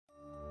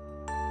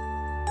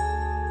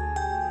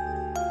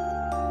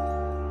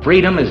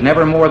Freedom is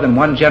never more than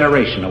one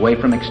generation away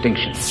from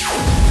extinction.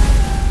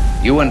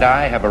 You and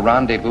I have a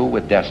rendezvous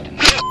with destiny.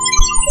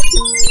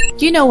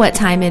 You know what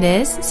time it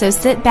is, so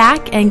sit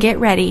back and get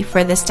ready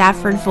for the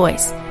Stafford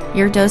Voice,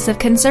 your dose of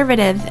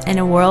conservative in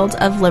a world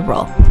of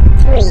liberal.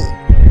 3,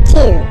 2,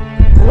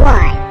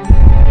 1.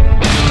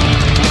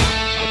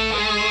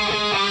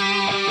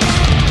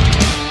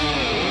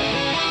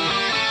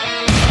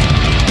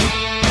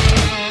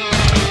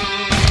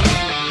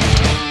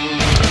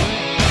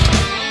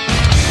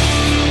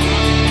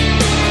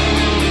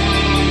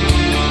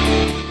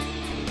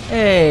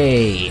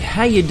 Hey,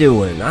 how you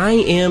doing? I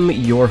am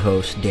your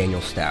host,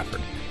 Daniel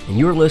Stafford, and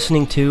you're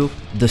listening to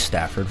the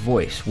Stafford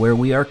Voice, where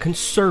we are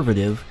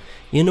conservative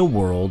in a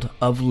world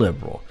of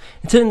liberal.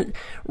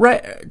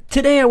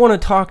 Today I want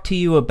to talk to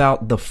you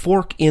about the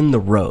fork in the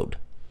road.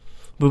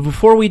 But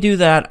before we do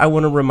that, I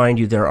want to remind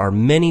you there are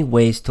many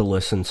ways to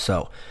listen,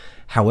 so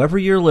however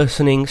you're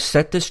listening,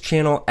 set this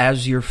channel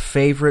as your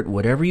favorite,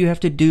 whatever you have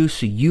to do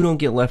so you don't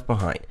get left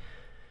behind.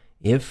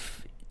 If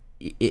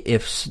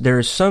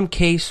there's some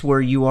case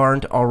where you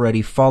aren't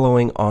already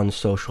following on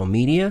social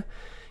media,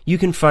 you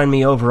can find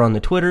me over on the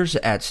Twitters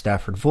at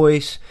Stafford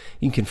Voice.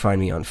 You can find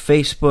me on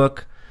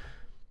Facebook.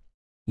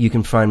 You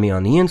can find me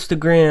on the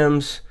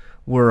Instagrams.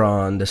 We're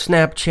on the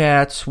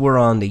Snapchats. We're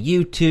on the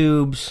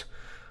YouTubes.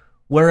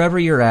 Wherever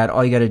you're at,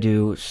 all you got to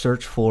do is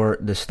search for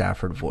the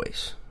Stafford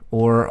Voice.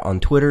 Or on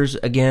Twitters,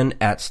 again,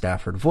 at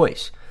Stafford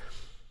Voice.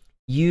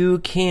 You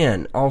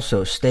can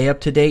also stay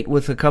up to date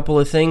with a couple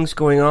of things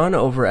going on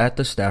over at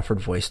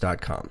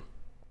thestaffordvoice.com.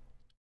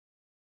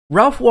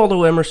 Ralph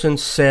Waldo Emerson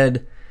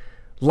said,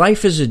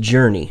 "Life is a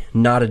journey,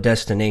 not a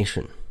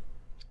destination."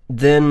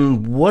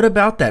 Then what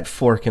about that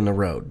fork in the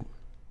road?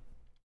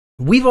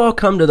 We've all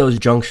come to those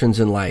junctions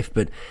in life,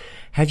 but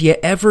have you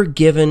ever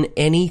given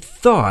any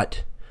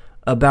thought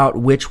about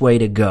which way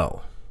to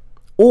go?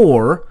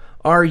 Or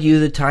are you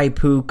the type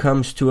who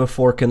comes to a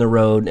fork in the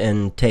road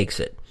and takes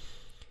it?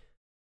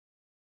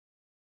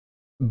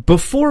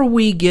 Before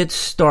we get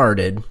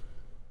started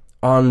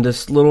on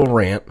this little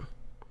rant,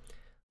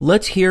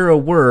 let's hear a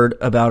word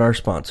about our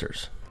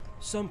sponsors.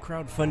 Some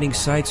crowdfunding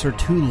sites are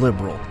too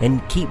liberal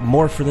and keep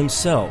more for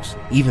themselves.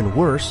 Even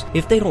worse,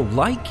 if they don't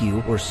like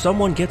you or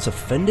someone gets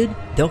offended,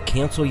 they'll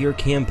cancel your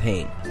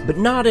campaign. But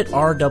not at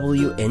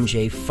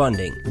RWNJ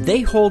Funding.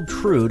 They hold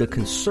true to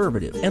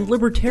conservative and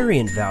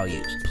libertarian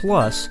values.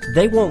 Plus,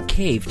 they won't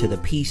cave to the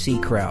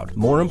PC crowd.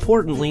 More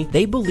importantly,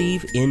 they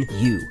believe in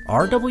you.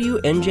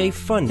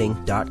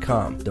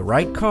 RWNJFunding.com. The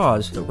right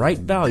cause, the right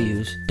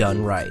values,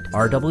 done right.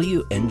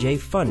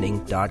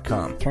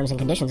 RWNJFunding.com. Terms and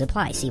conditions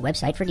apply. See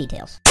website for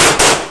details.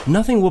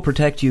 Nothing will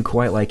protect you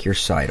quite like your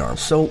sidearm,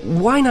 so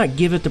why not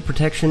give it the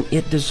protection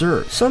it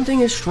deserves?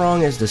 Something as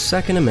strong as the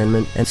Second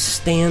Amendment and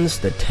stands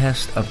the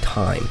test of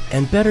time,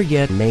 and better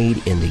yet,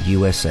 made in the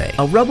USA.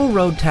 A Rebel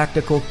Road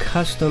Tactical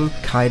Custom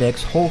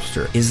Kydex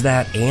holster is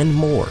that and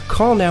more.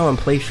 Call now and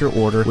place your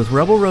order with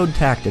Rebel Road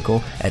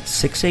Tactical at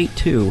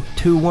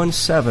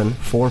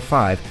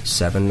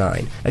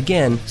 682-217-4579.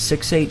 Again,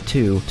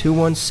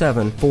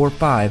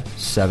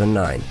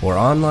 682-217-4579, or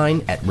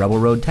online at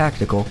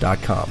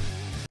rebelroadtactical.com.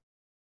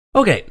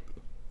 Okay,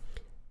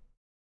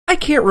 I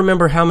can't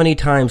remember how many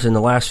times in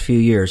the last few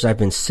years I've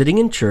been sitting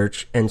in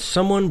church and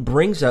someone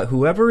brings up,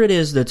 whoever it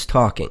is that's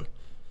talking,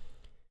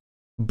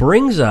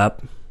 brings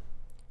up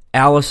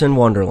Alice in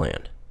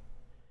Wonderland.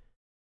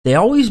 They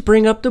always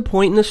bring up the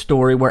point in the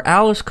story where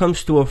Alice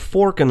comes to a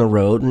fork in the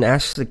road and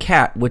asks the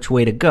cat which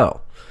way to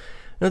go.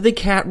 Now, the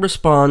cat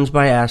responds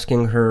by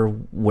asking her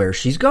where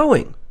she's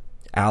going.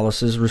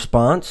 Alice's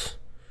response,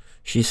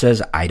 she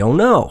says, "I don't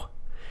know."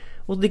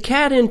 Well, the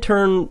cat in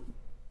turn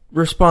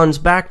responds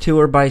back to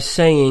her by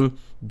saying,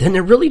 "Then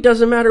it really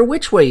doesn't matter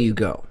which way you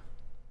go."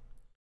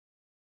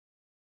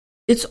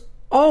 It's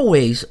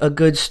always a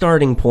good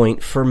starting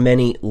point for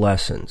many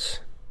lessons.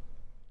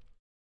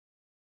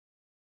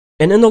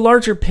 And in the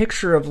larger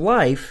picture of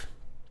life,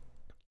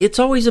 it's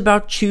always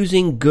about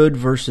choosing good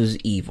versus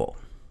evil.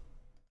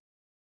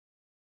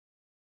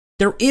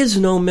 There is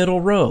no middle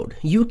road.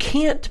 You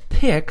can't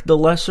pick the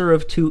lesser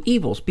of two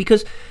evils,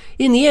 because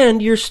in the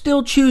end, you're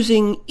still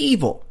choosing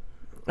evil.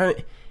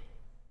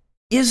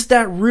 Is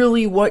that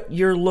really what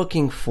you're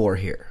looking for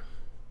here?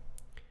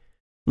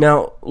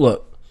 Now,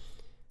 look,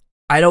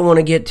 I don't want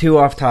to get too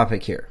off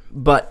topic here,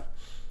 but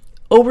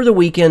over the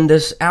weekend,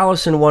 this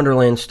Alice in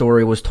Wonderland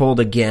story was told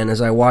again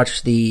as I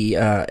watched the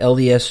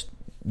LDS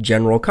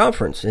General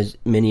Conference. As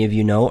many of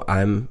you know,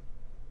 I'm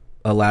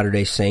a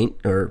Latter-day Saint,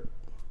 or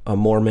a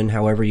Mormon,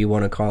 however you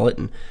want to call it,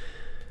 and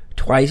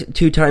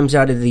two times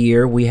out of the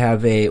year, we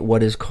have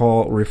what is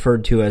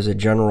referred to as a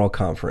General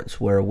Conference,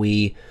 where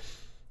we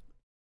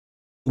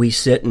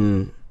sit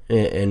and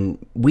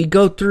we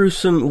go through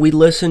we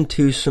listen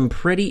to some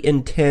pretty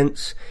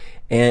intense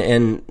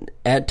and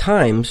at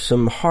times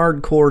some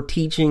hardcore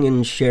teaching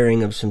and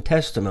sharing of some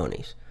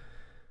testimonies.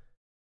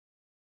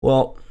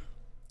 Well,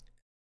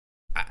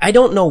 I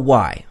don't know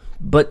why,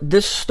 but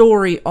this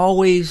story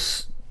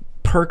always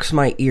perks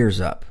my ears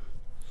up.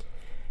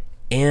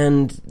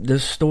 And the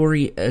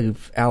story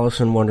of Alice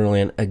in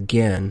Wonderland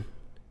again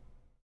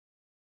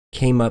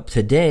came up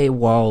today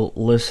while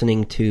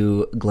listening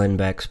to Glenn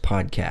Beck's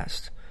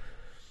podcast.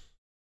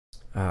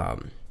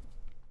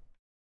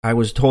 I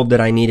was told that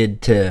I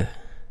needed to.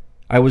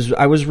 I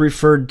was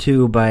referred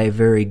to by a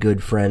very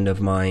good friend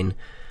of mine.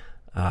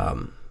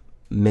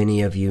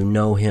 Many of you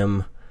know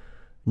him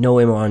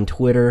on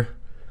Twitter.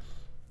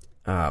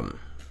 I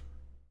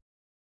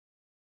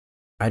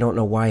don't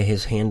know why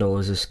his handle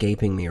is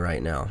escaping me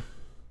right now.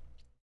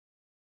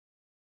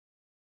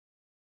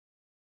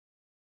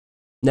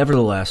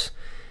 Nevertheless,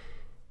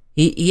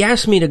 he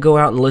asked me to go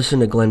out and listen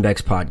to Glenn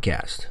Beck's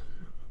podcast.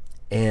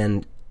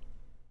 And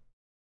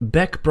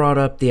Beck brought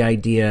up the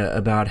idea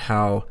about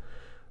how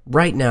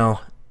right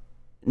now,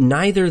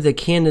 neither the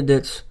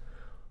candidates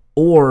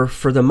or,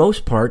 for the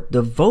most part,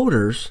 the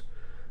voters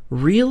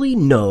really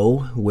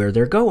know where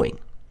they're going.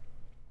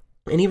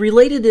 And he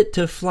related it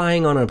to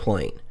flying on a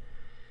plane.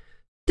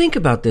 Think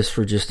about this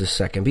for just a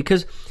second,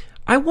 because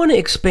I want to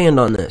expand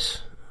on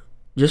this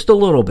just a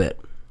little bit.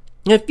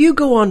 If you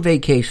go on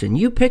vacation,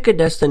 you pick a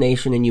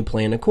destination and you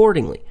plan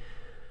accordingly.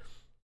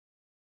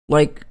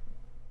 Like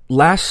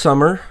last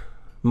summer,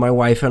 my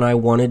wife and I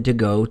wanted to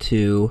go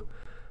to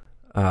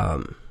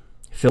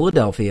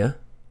Philadelphia,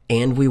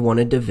 and we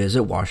wanted to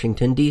visit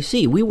Washington,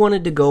 D.C. We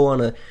wanted to go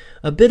on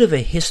a bit of a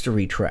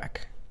history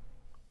trek.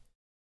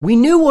 We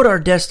knew what our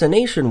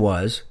destination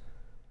was,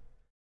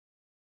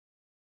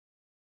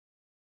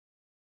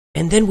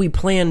 and then we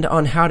planned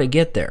on how to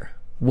get there,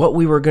 what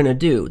we were going to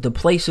do, the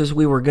places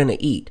we were going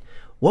to eat,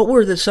 what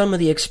were some of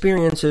the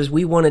experiences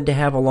we wanted to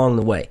have along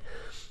the way.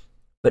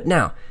 But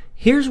now,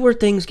 here's where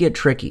things get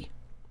tricky.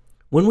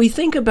 When we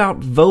think about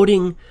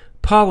voting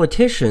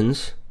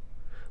politicians,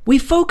 we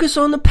focus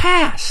on the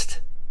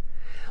past.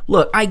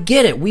 Look, I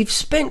get it. We've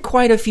spent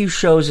quite a few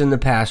shows in the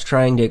past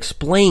trying to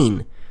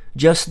explain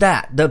just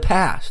that, the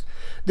past.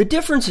 The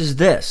difference is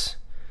this.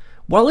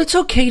 While it's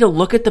okay to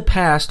look at the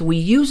past, we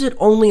use it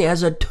only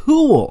as a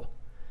tool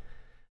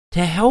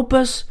to help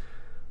us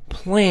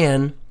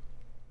plan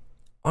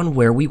on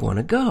where we want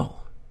to go.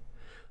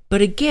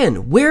 But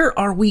again, where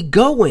are we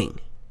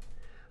going?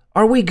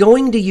 Are we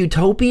going to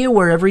utopia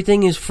where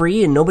everything is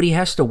free and nobody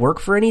has to work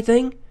for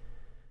anything?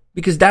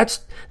 Because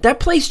that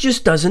place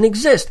just doesn't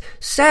exist.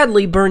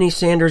 Sadly, Bernie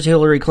Sanders,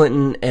 Hillary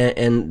Clinton,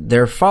 and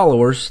their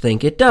followers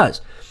think it does.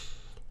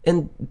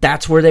 And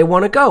that's where they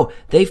want to go.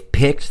 They've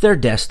picked their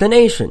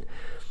destination.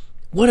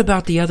 What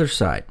about the other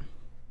side?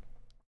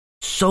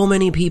 So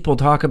many people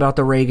talk about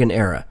the Reagan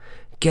era.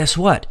 Guess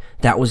what?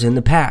 That was in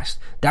the past.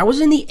 That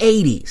was in the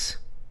 80s.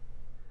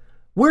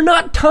 We're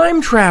not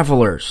time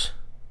travelers.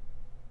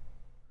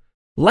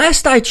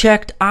 Last I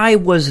checked, I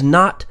was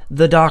not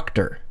the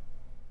doctor.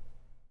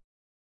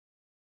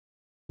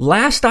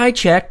 Last I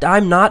checked,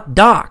 I'm not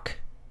Doc.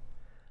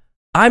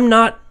 I'm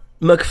not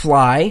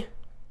McFly.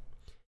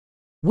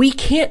 We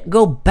can't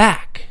go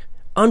back.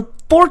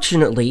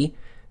 Unfortunately,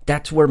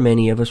 that's where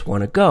many of us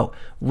want to go.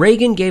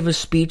 Reagan gave a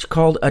speech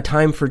called A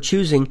Time for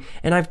Choosing,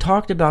 and I've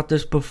talked about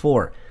this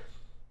before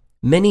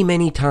many,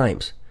 many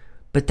times.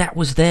 But that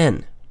was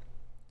then.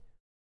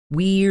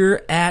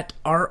 We're at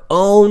our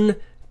own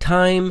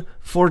time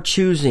for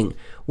choosing.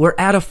 We're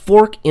at a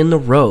fork in the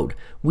road.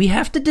 We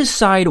have to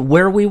decide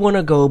where we want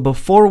to go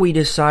before we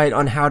decide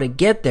on how to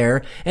get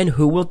there and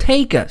who will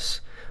take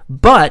us.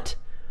 But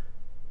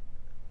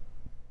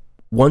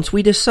once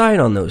we decide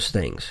on those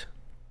things,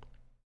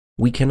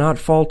 we cannot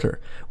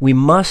falter. We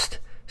must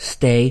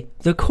stay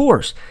the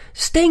course.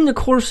 Staying the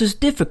course is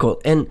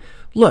difficult. And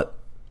look,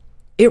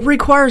 it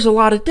requires a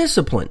lot of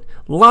discipline.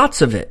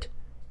 Lots of it.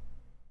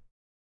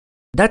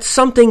 That's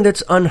something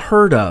that's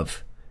unheard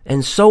of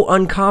and so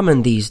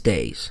uncommon these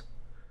days.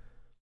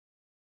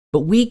 But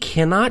we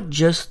cannot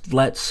just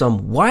let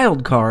some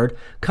wild card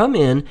come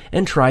in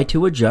and try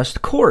to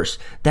adjust course.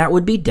 That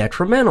would be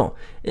detrimental.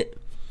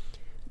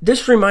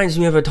 This reminds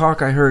me of a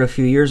talk I heard a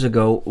few years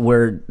ago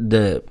where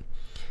the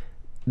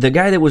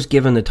guy that was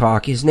given the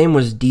talk, his name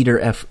was Dieter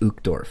F.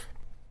 Uchtdorf.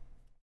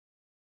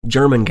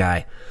 German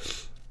guy.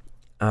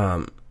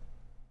 And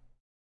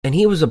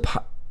he was a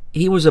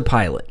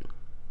pilot.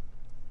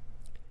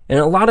 And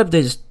a lot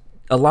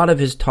of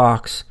his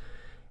talks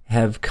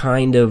have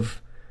kind of,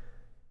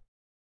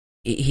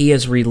 he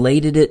has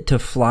related it to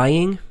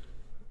flying.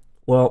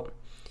 Well,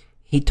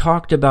 he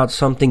talked about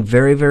something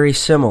very, very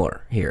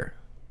similar here.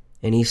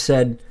 And he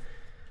said,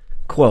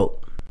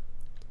 quote,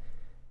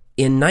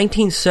 "In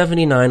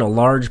 1979, a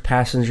large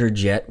passenger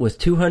jet with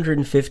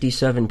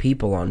 257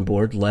 people on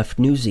board left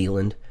New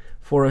Zealand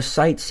for a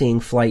sightseeing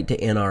flight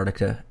to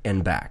Antarctica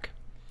and back.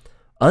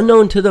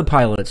 Unknown to the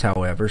pilots,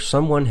 however,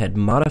 someone had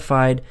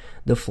modified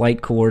the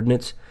flight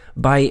coordinates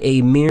by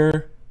a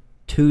mere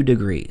 2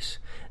 degrees.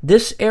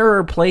 This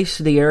error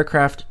placed the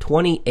aircraft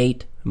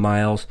 28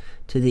 miles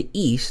to the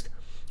east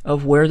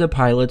of where the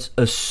pilots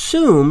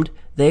assumed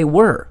they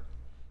were.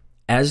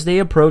 As they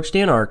approached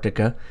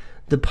Antarctica,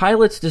 the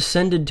pilots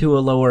descended to a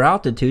lower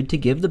altitude to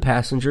give the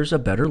passengers a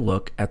better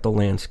look at the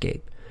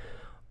landscape.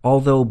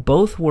 Although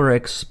both were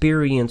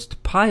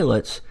experienced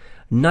pilots,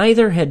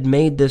 Neither had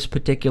made this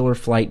particular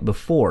flight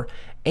before,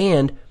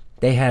 and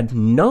they had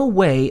no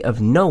way of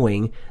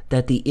knowing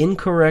that the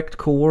incorrect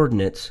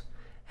coordinates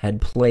had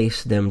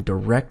placed them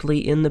directly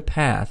in the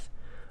path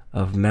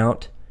of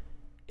Mount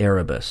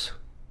Erebus,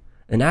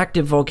 an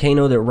active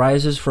volcano that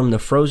rises from the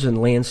frozen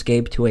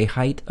landscape to a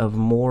height of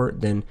more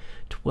than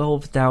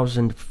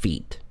 12,000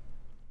 feet.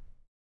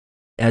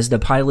 As the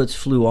pilots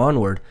flew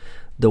onward,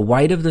 the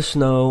white of the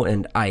snow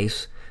and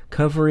ice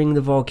covering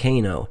the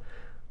volcano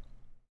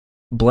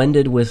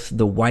blended with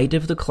the white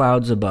of the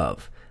clouds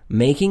above,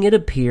 making it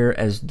appear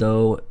as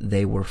though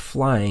they were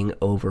flying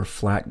over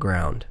flat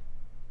ground.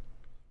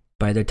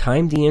 By the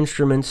time the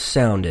instruments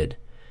sounded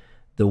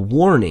the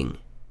warning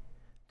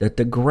that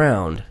the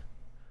ground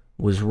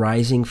was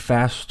rising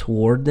fast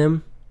toward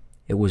them,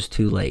 it was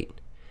too late.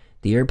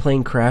 The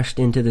airplane crashed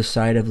into the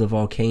side of the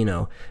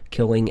volcano,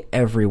 killing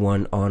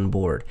everyone on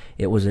board.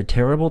 It was a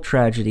terrible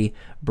tragedy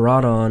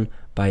brought on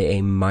by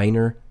a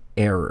minor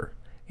error,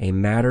 a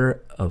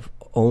matter of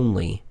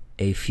only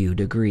a few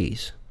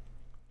degrees.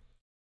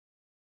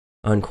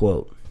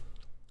 Unquote.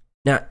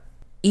 Now,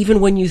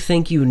 even when you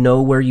think you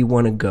know where you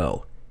want to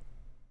go,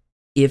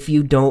 if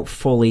you don't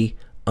fully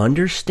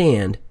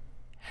understand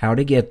how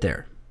to get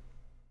there,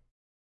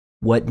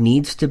 what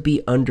needs to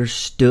be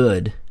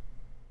understood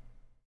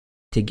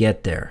to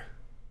get there,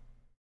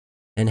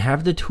 and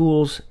have the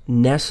tools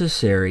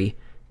necessary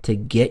to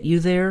get you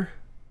there,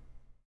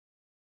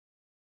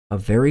 a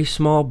very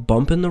small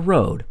bump in the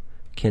road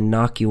can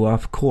knock you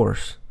off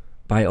course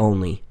by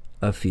only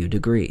a few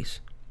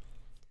degrees.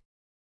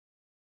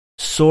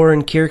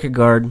 Soren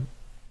Kierkegaard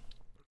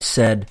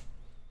said,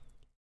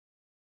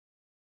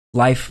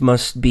 "Life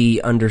must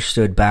be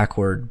understood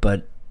backward,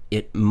 but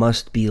it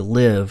must be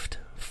lived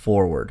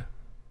forward."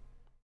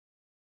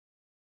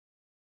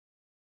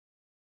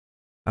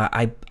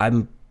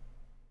 I'm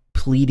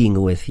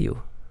pleading with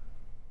you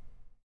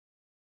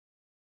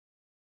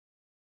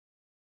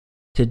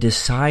to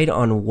decide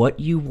on what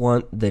you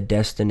want the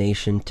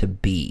destination to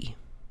be.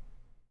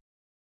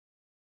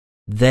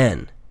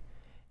 Then,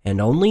 and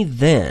only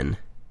then,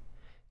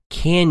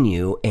 can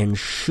you and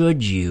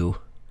should you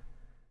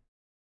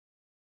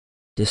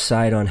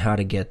decide on how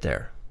to get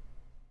there.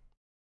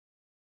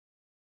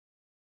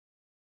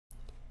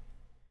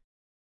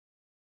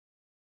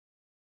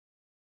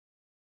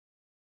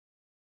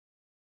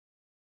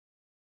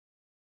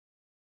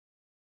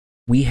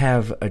 We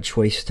have a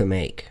choice to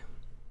make.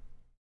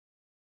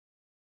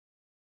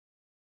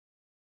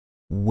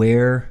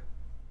 Where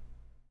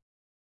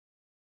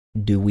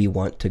do we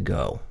want to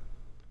go?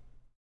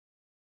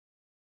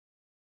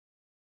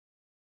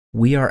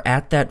 We are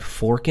at that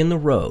fork in the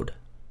road,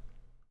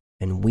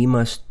 and we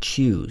must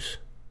choose.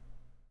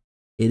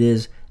 It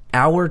is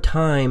our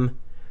time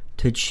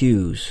to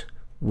choose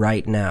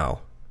right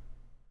now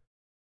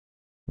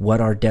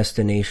what our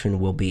destination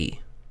will be.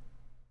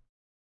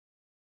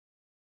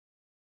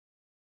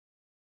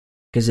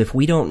 Because if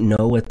we don't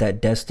know what that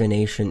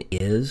destination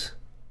is,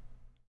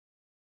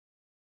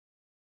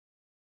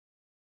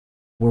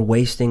 we're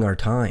wasting our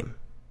time.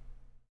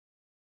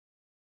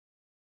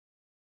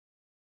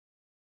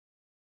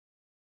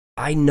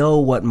 I know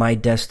what my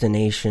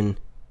destination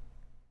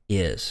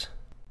is.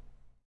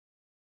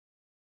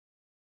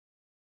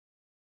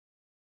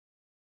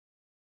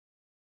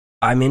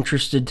 I'm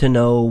interested to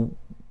know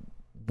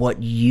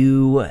what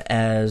you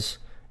as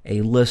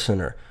a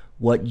listener,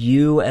 what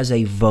you as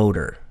a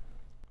voter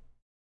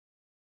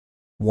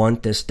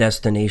want this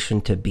destination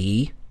to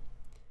be,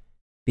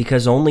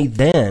 because only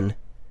then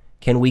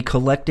can we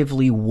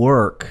collectively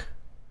work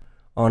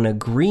on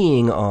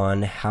agreeing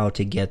on how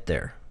to get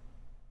there.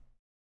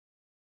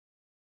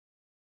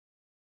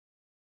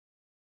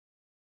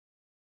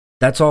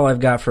 That's all I've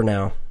got for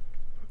now,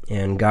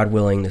 and God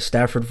willing, the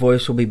Stafford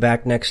Voice will be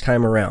back next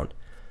time around.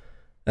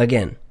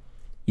 Again,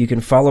 you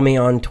can follow me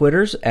on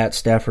Twitters at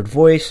Stafford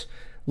Voice,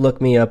 look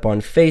me up on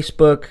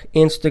Facebook,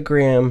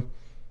 Instagram,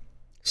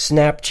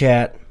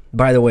 Snapchat.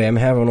 By the way, I'm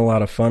having a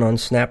lot of fun on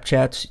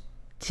Snapchats.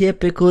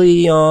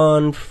 Typically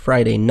on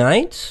Friday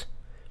nights,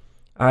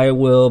 I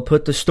will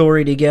put the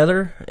story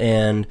together,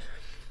 and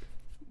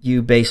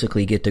you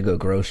basically get to go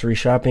grocery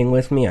shopping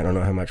with me. I don't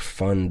know how much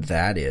fun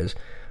that is,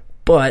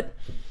 but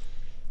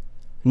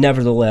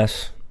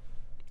nevertheless,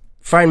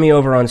 find me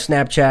over on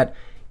Snapchat.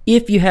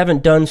 If you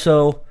haven't done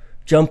so,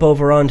 jump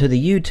over onto the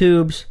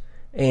YouTubes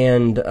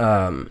and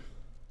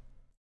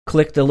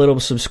click the little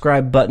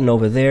subscribe button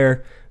over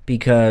there,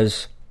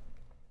 because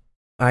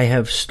I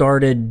have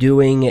started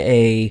doing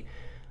a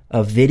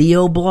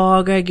video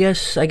blog, I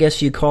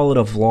guess you call it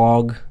a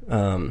vlog,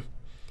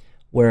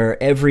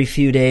 where every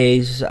few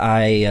days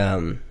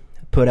I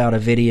put out a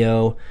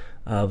video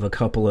of a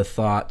couple of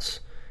thoughts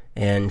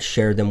and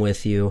share them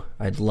with you.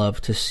 I'd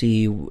love to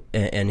see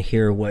and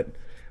hear what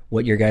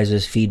your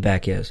guys'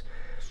 feedback is.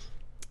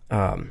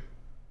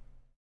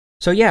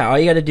 So yeah, all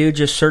you got to do,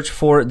 just search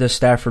for the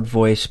Stafford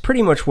Voice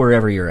pretty much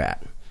wherever you're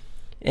at.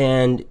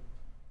 And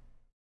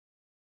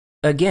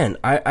again,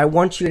 I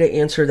want you to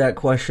answer that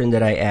question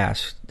that I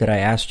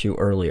asked you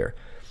earlier.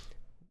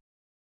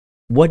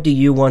 What do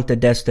you want the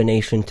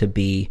destination to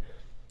be,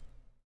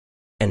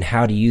 and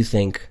how do you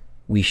think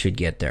we should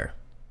get there?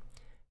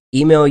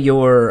 Email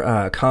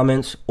your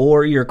comments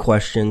or your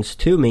questions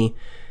to me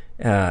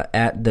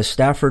at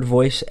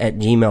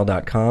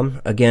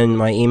thestaffordvoice@gmail.com. Again,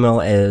 my email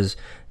is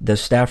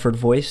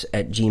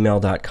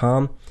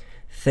thestaffordvoice@gmail.com.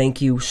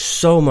 Thank you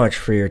so much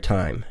for your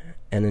time.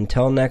 And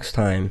until next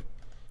time,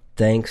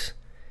 thanks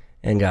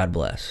and God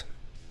bless.